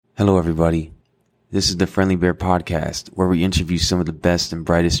Hello, everybody. This is the Friendly Bear Podcast, where we interview some of the best and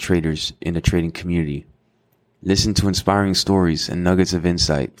brightest traders in the trading community. Listen to inspiring stories and nuggets of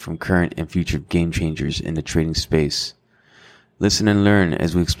insight from current and future game changers in the trading space. Listen and learn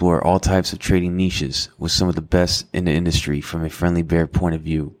as we explore all types of trading niches with some of the best in the industry from a Friendly Bear point of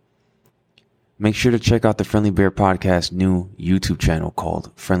view. Make sure to check out the Friendly Bear Podcast new YouTube channel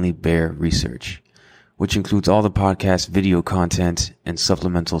called Friendly Bear Research, which includes all the podcast video content and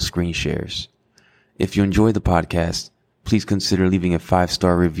supplemental screen shares. If you enjoy the podcast, please consider leaving a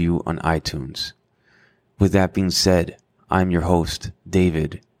 5-star review on iTunes. With that being said, I'm your host,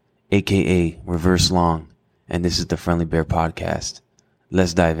 David, aka Reverse Long, and this is the Friendly Bear Podcast.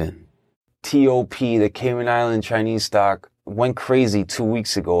 Let's dive in. TOP, the Cayman Island Chinese stock, went crazy 2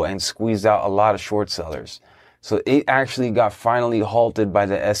 weeks ago and squeezed out a lot of short sellers. So it actually got finally halted by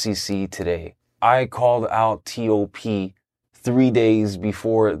the SEC today. I called out TOP 3 days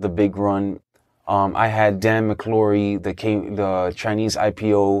before the big run. I had Dan McClory, the Chinese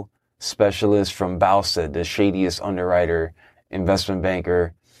IPO specialist from Bowstead, the shadiest underwriter, investment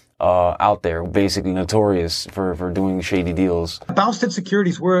banker out there, basically notorious for doing shady deals. Bowstead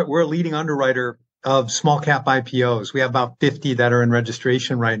Securities, we're a leading underwriter of small cap IPOs. We have about 50 that are in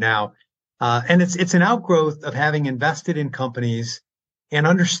registration right now. And it's an outgrowth of having invested in companies and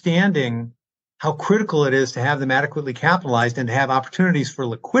understanding how critical it is to have them adequately capitalized and to have opportunities for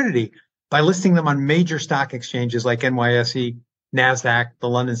liquidity by listing them on major stock exchanges like NYSE, NASDAQ, the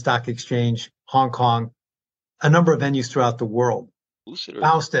London Stock Exchange, Hong Kong, a number of venues throughout the world.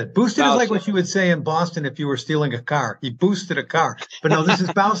 Bowstead. Boosted is like what you would say in Boston if you were stealing a car. He boosted a car. But no, this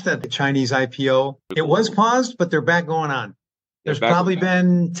is Bowstead, the Chinese IPO. It was paused, but they're back going on. There's probably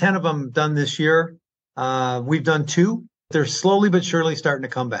been 10 of them done this year. We've done 2. They're slowly but surely starting to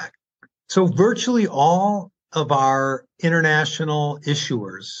come back. So virtually all of our international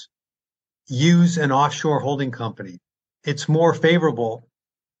issuers use an offshore holding company. It's more favorable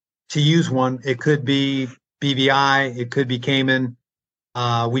to use one. It could be BVI. It could be Cayman.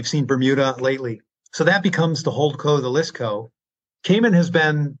 We've seen Bermuda lately. So that becomes the holdco, the listco. Cayman has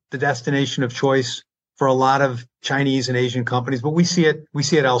been the destination of choice for a lot of Chinese and Asian companies, but we see it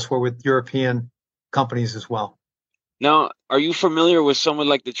elsewhere with European companies as well. Now, are you familiar with some of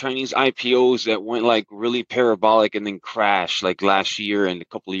like the Chinese IPOs that went like really parabolic and then crashed like last year and a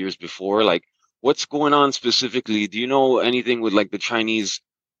couple of years before? Like, what's going on specifically? Do you know anything with like the Chinese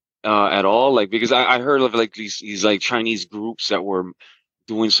at all? Like, because I heard of like these like Chinese groups that were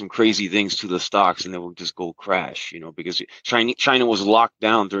doing some crazy things to the stocks and they would just go crash, because China was locked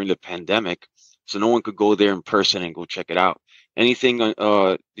down during the pandemic, so no one could go there in person and go check it out. Anything?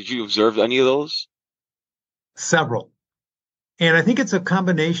 Did you observe any of those? Several. And I think it's a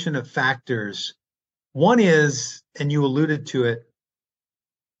combination of factors. One is, and you alluded to it,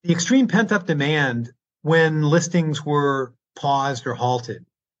 the extreme pent-up demand when listings were paused or halted.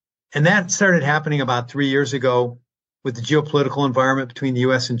 And that started happening about 3 years ago with the geopolitical environment between the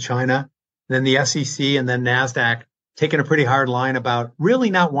US and China, then the SEC and then NASDAQ taking a pretty hard line about really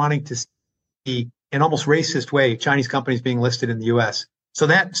not wanting to see, in almost racist way, Chinese companies being listed in the US. So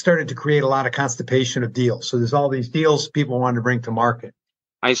that started to create a lot of constipation of deals. So there's all these deals people wanted to bring to market.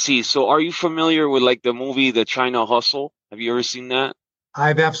 I see. So are you familiar with like the movie, The China Hustle? Have you ever seen that?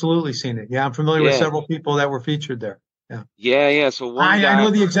 I've absolutely seen it. Yeah, I'm familiar with several people that were featured there. Yeah. So I know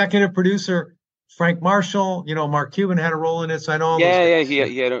the executive producer, Frank Marshall. Mark Cuban had a role in it. So I know all those guys. He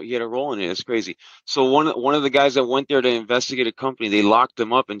had a role in it. It's crazy. So one of the guys that went there to investigate a company, they locked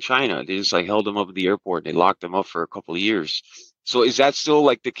him up in China. They just like held him up at the airport. They locked him up for a couple of years. So is that still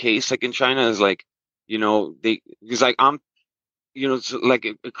like the case? Like in China, is like, because like it's like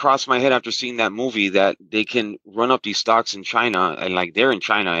it crossed my head after seeing that movie that they can run up these stocks in China and like they're in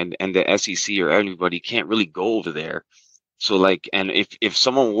China and the SEC or anybody can't really go over there. So like, and if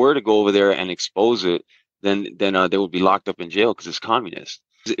someone were to go over there and expose it, then they would be locked up in jail because it's communist.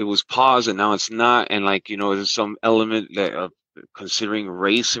 It was paused and now it's not. And like, there's some element that of considering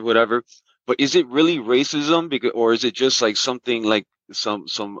race or whatever. But is it really racism? Or is it just like something like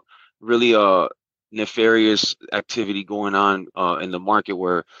some really nefarious activity going on in the market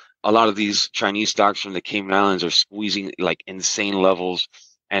where a lot of these Chinese stocks from the Cayman Islands are squeezing like insane levels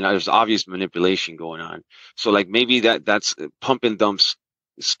and there's obvious manipulation going on. So like maybe that's pump and dumps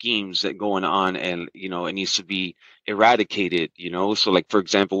schemes that going on and it needs to be eradicated, So like for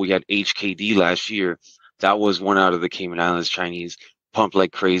example, we had HKD last year. That was one out of the Cayman Islands Chinese pumped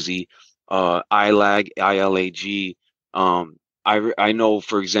like crazy. ILAG. I know,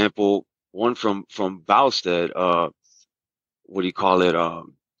 for example, one from Bowstead. What do you call it?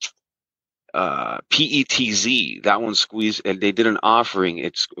 PETZ, that one squeezed, and they did an offering.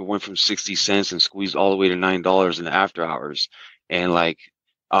 It went from 60 cents and squeezed all the way to $9 in the after hours. And like,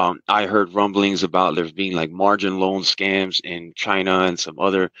 I heard rumblings about there's being like margin loan scams in China and some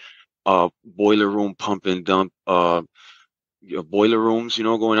other boiler room pump and dump boiler rooms,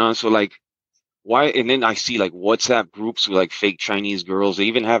 going on. So like, why? And then I see like WhatsApp groups with like fake Chinese girls. They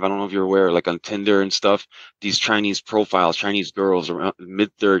even have, I don't know if you're aware, like on Tinder and stuff, these Chinese profiles, Chinese girls around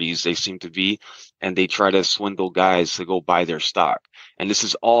mid-30s, they seem to be, and they try to swindle guys to go buy their stock. And this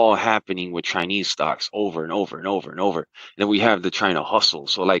is all happening with Chinese stocks over and over and over and over. And then we have the China hustle.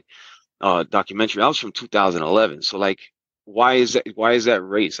 So like, documentary, that was from 2011. So like, why is that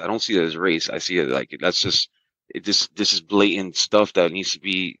race? I don't see it as race. I see it like, that's just, this is blatant stuff that needs to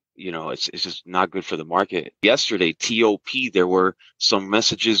be, it's just not good for the market. Yesterday, TOP, there were some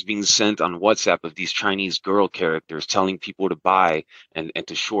messages being sent on WhatsApp of these Chinese girl characters telling people to buy and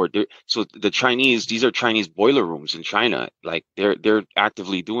to short. So the Chinese, these are Chinese boiler rooms in China. Like they're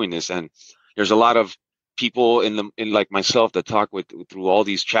actively doing this, and there's a lot of people in like myself that talk through all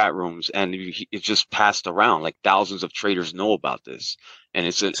these chat rooms, and it's just passed around. Like thousands of traders know about this,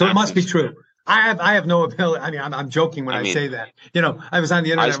 and so it must be true. I have no ability. I mean, I'm joking when I say that. I was on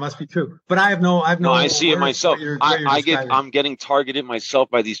the internet. It must be true, but I have no. No, I see it myself. I'm getting targeted myself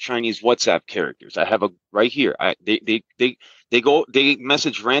by these Chinese WhatsApp characters. I have a right here. They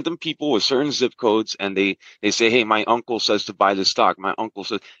message random people with certain zip codes, and they say, "Hey, my uncle says to buy this stock. My uncle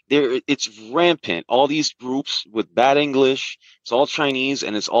says." It's rampant. All these groups with bad English. It's all Chinese,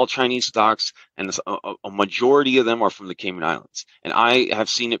 and it's all Chinese stocks, and it's a majority of them are from the Cayman Islands. And I have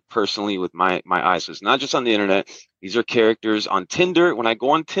seen it personally with my eyes. So it's not just on the internet. These are characters on Tinder. When I go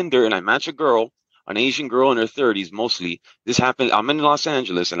on Tinder and I match a girl, an Asian girl in her 30s, mostly, this happens. I'm in Los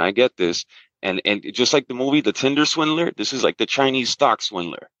Angeles, and I get this. And just like the movie, The Tinder Swindler, this is like the Chinese stock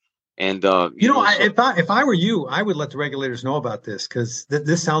swindler. And if I were you, I would let the regulators know about this, because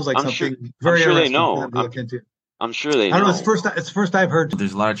this sounds like something very interesting for them to look into. I'm sure they know. I don't know. It's first I've heard.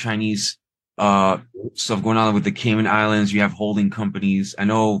 There's a lot of Chinese stuff going on with the Cayman Islands. You have holding companies. I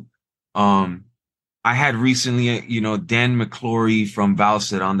know. I had recently, Dan McClory from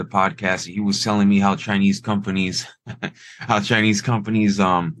Valset on the podcast. He was telling me how Chinese companies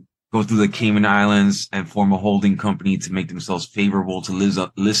go through the Cayman Islands and form a holding company to make themselves favorable to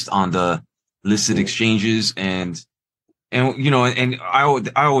list on the listed exchanges. And I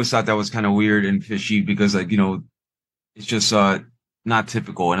always thought that was kind of weird and fishy, because it's just not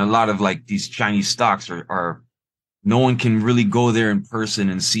typical. And a lot of like these Chinese stocks are no one can really go there in person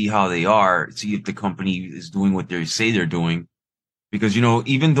and see how they are, see if the company is doing what they say they're doing. Because,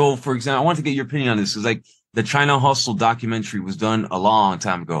 even though, for example, I want to get your opinion on this, because like the China Hustle documentary was done a long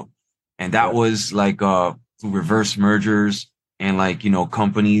time ago. And that was like through reverse mergers and like,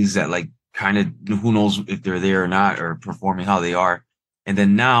 companies that like kind of, who knows if they're there or not, or performing how they are. And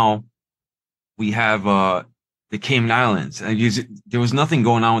then now we have the Cayman Islands. And there was nothing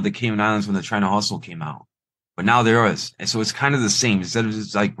going on with the Cayman Islands when the China Hustle came out. But now there is. And so it's kind of the same. Instead of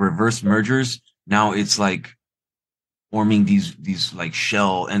just like reverse mergers, now it's like forming these like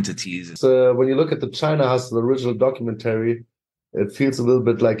shell entities. So when you look at the China Hustle, the original documentary, it feels a little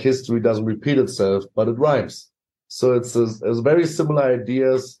bit like history doesn't repeat itself, but it rhymes. So it's very similar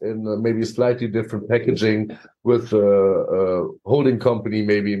ideas in maybe slightly different packaging, with a holding company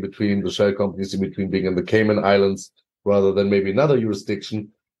maybe in between, the shell companies in between being in the Cayman Islands rather than maybe another jurisdiction.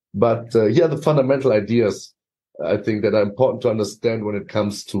 But here are the fundamental ideas, I think, that are important to understand when it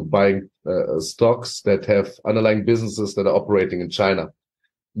comes to buying stocks that have underlying businesses that are operating in China.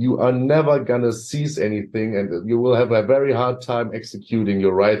 You are never going to seize anything, and you will have a very hard time executing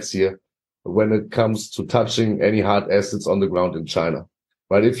your rights here when it comes to touching any hard assets on the ground in China.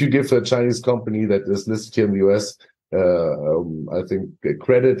 But if you give a Chinese company that is listed here in the US, I think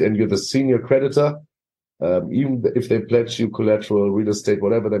credit, and you're the senior creditor, even if they pledge you collateral, real estate,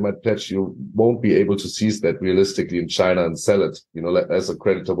 whatever they might pledge, you won't be able to seize that realistically in China and sell it, as a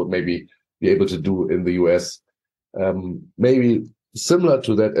creditor would maybe be able to do in the US. Maybe similar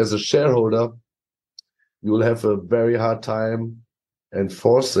to that, as a shareholder, you will have a very hard time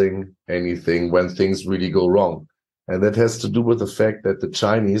enforcing anything when things really go wrong. And that has to do with the fact that the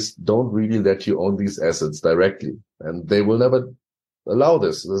Chinese don't really let you own these assets directly. And they will never allow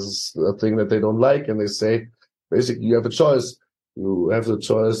this. This is a thing that they don't like. And they say, basically, you have a choice. You have the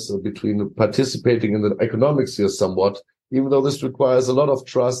choice between participating in the economics here somewhat, even though this requires a lot of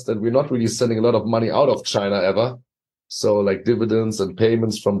trust, and we're not really sending a lot of money out of China ever. So like dividends and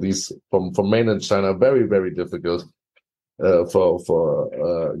payments from mainland China are very, very difficult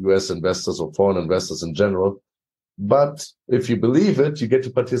for US investors or foreign investors in general. But if you believe it, you get to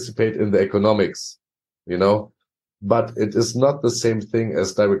participate in the economics, you know, but it is not the same thing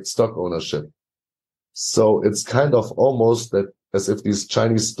as direct stock ownership. So it's kind of almost that as if these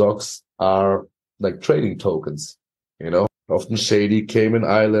Chinese stocks are like trading tokens, you know, often shady Cayman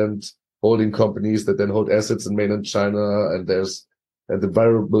Island holding companies that then hold assets in mainland China, and there's the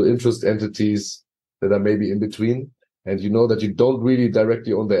variable interest entities that are maybe in between. And you know that you don't really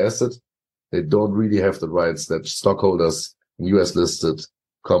directly own the asset. They don't really have the rights that stockholders in US listed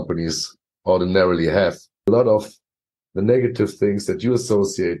companies ordinarily have. A lot of the negative things that you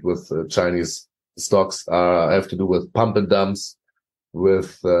associate with Chinese stocks have to do with pump and dumps,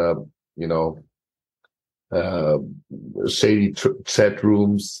 with, shady chat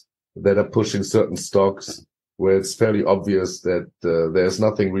rooms that are pushing certain stocks where it's fairly obvious that there's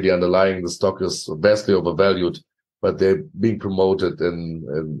nothing really underlying. The stock is vastly overvalued, but they're being promoted in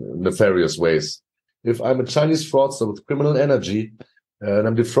nefarious ways. If I'm a Chinese fraudster with criminal energy and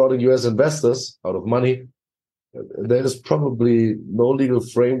I'm defrauding US investors out of money, there is probably no legal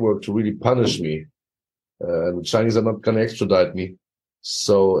framework to really punish me. And the Chinese are not going to extradite me.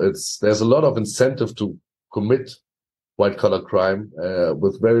 So there's a lot of incentive to commit white-collar crime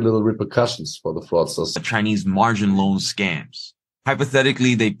with very little repercussions for the fraudsters. Chinese margin loan scams.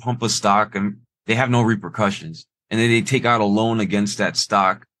 Hypothetically, they pump a stock and they have no repercussions. And then they take out a loan against that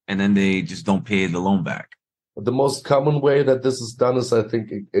stock, and then they just don't pay the loan back. The most common way that this is done is, I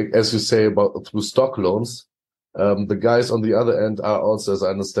think, as you say, through stock loans. The guys on the other end are also, as I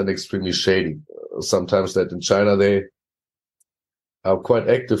understand, extremely shady. Sometimes that in China, they are quite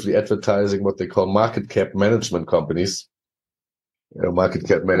actively advertising what they call market cap management companies. Market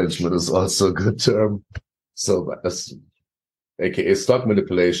cap management is also a good term. So that's aka stock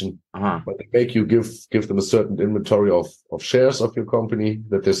manipulation, but they make you give them a certain inventory of shares of your company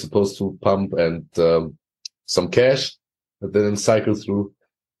that they're supposed to pump and some cash that they then cycle through,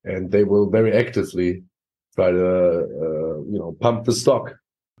 and they will very actively try to pump the stock.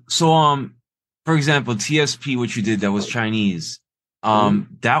 So for example, TSP, what you did that was Chinese,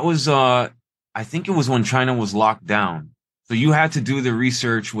 that was I think it was when China was locked down. So you had to do the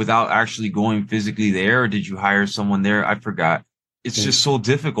research without actually going physically there, or did you hire someone there? I forgot. It's just so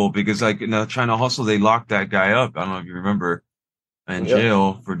difficult because, like, in the China Hustle, they locked that guy up. I don't know if you remember, in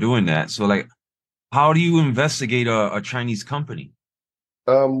jail for doing that. So, like, how do you investigate a Chinese company?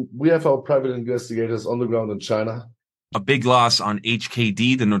 We have our private investigators on the ground in China. A big loss on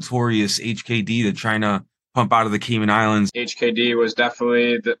HKD, the notorious HKD that China pump out of the Cayman Islands. HKD was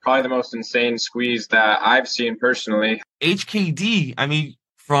definitely probably the most insane squeeze that I've seen personally. HKD, I mean,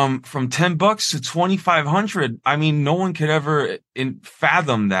 from $10 to $2,500. I mean, no one could ever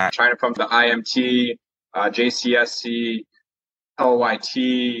fathom that. Trying to pump the IMT, JCSC,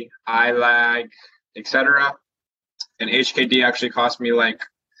 LYT, ILAG, etc. And HKD actually cost me like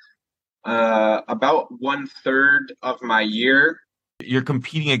about 1/3 of my year. You're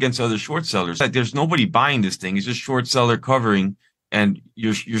competing against other short sellers. Like, there's nobody buying this thing. It's just short seller covering, and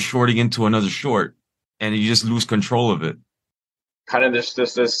you're shorting into another short, and you just lose control of it. Kind of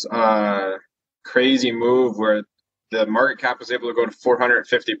this crazy move where the market cap was able to go to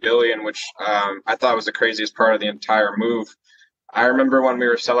 450 billion, which I thought was the craziest part of the entire move. I remember when we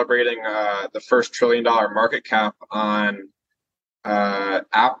were celebrating the first $1 trillion market cap on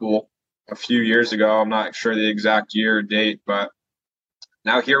Apple a few years ago. I'm not sure the exact year or date, but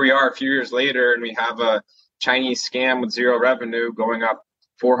now here we are a few years later, and we have a Chinese scam with zero revenue going up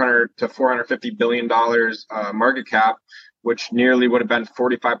 $400 to $450 billion market cap, which nearly would have been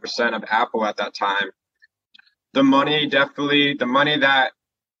 45% of Apple at that time. The money that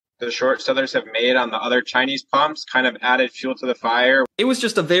the short sellers have made on the other Chinese pumps kind of added fuel to the fire. It was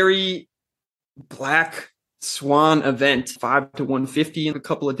just a very black swan event, 5 to 150 in a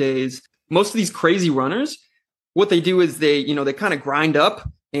couple of days. Most of these crazy runners, what they do is they kind of grind up,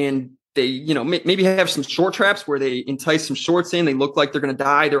 and they, maybe have some short traps where they entice some shorts in. They look like they're going to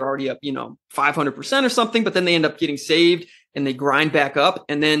die. They're already up, 500% or something, but then they end up getting saved and they grind back up,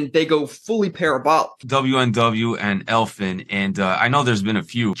 and then they go fully parabolic. WNW and Elfin. And I know there's been a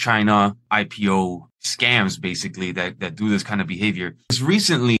few China IPO scams, basically, that do this kind of behavior. Just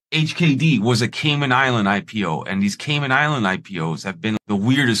recently, HKD was a Cayman Island IPO, and these Cayman Island IPOs have been the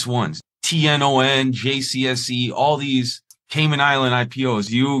weirdest ones. TNON, JCSE, all these Cayman Island IPOs.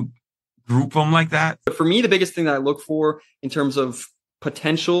 You group them like that? For me, the biggest thing that I look for in terms of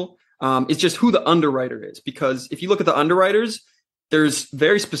potential is just who the underwriter is. Because if you look at the underwriters, there's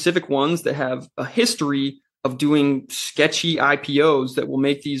very specific ones that have a history of doing sketchy IPOs that will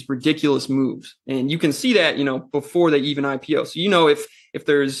make these ridiculous moves. And you can see that, before they even IPO. So, if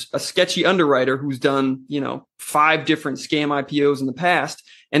there's a sketchy underwriter who's done, 5 different scam IPOs in the past,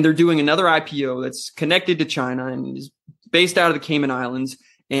 and they're doing another IPO that's connected to China and is based out of the Cayman Islands,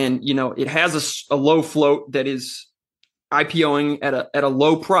 and, it has a low float that is IPOing at a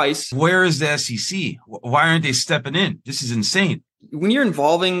low price. Where is the SEC? Why aren't they stepping in? This is insane. When you're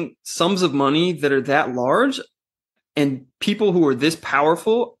involving sums of money that are that large and people who are this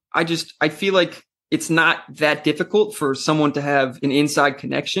powerful, I feel like it's not that difficult for someone to have an inside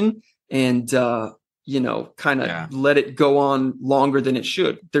connection and, kind of let it go on longer than it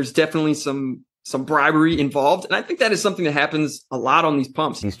should. There's definitely some bribery involved. And I think that is something that happens a lot on these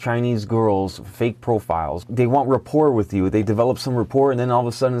pumps. These Chinese girls, fake profiles, they want rapport with you. They develop some rapport, and then all of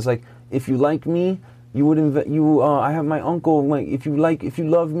a sudden it's like, if you like me, you would I have my uncle, like, if you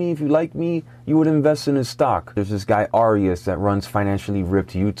love me, if you like me, you would invest in his stock. There's this guy, Arias, that runs Financially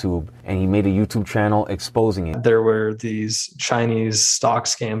Ripped YouTube, and he made a YouTube channel exposing it. There were these Chinese stock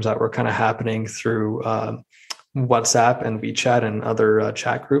scams that were kind of happening through WhatsApp and WeChat and other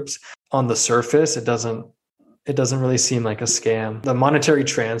chat groups. On the surface, it doesn't really seem like a scam. The monetary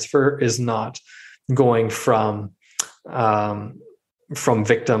transfer is not going from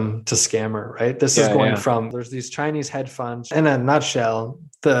victim to scammer, right? This is going from, there's these Chinese hedge funds. In a nutshell,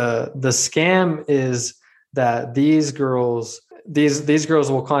 the scam is that these girls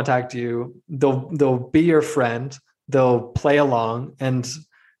will contact you. They'll be your friend. They'll play along, and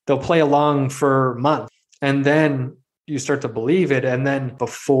they'll play along for months. And then you start to believe it. And then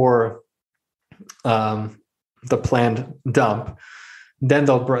before the planned dump, then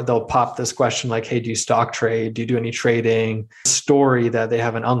they'll pop this question like, hey, do you stock trade? Do you do any trading? Story that they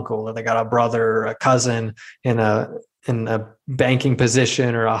have an uncle, or they got a brother or a cousin in a banking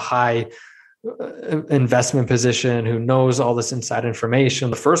position or a high investment position who knows all this inside information.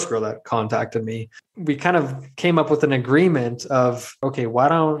 The first girl that contacted me, we kind of came up with an agreement of, okay, why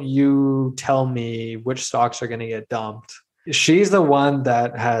don't you tell me which stocks are going to get dumped? She's the one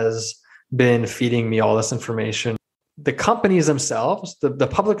that has been feeding me all this information. The companies themselves, the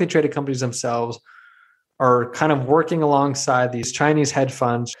publicly traded companies themselves, are kind of working alongside these Chinese hedge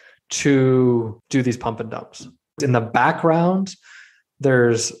funds to do these pump and dumps. In the background,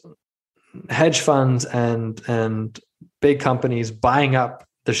 there's hedge funds and big companies buying up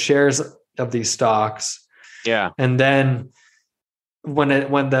the shares of these stocks. Yeah. And then when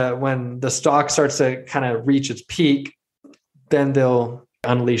the stock starts to kind of reach its peak, then they'll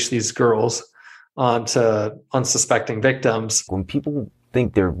unleash these girls onto unsuspecting victims. When people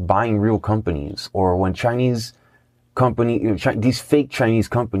think they're buying real companies, or when these fake Chinese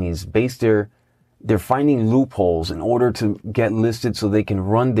companies they're finding loopholes in order to get listed so they can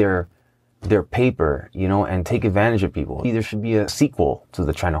run their paper, and take advantage of people. There should be a sequel to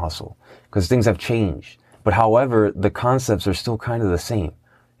the China Hustle, because things have changed. But however, the concepts are still kind of the same.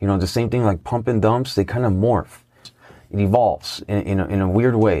 The same thing like pump and dumps, they kind of morph. It evolves in a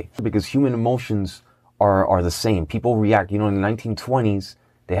weird way, because human emotions are the same. People react. In the 1920s,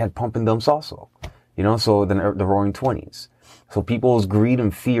 they had pump and dumps also. So the Roaring '20s. So people's greed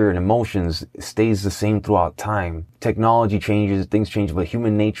and fear and emotions stays the same throughout time. Technology changes, things change, but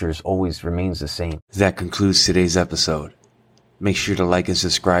human nature always remains the same. That concludes today's episode. Make sure to like and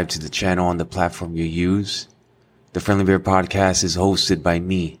subscribe to the channel on the platform you use. The Friendly Bear Podcast is hosted by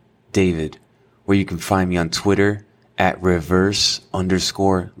me, David, where you can find me on Twitter at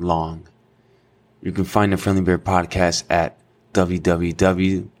 @reverse_long. You can find the Friendly Bear Podcast at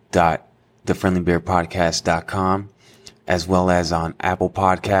www.thefriendlybearpodcast.com, as well as on Apple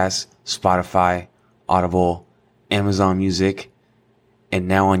Podcasts, Spotify, Audible, Amazon Music, and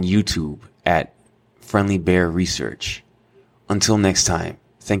now on YouTube at Friendly Bear Research. Until next time,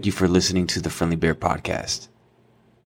 thank you for listening to the Friendly Bear Podcast.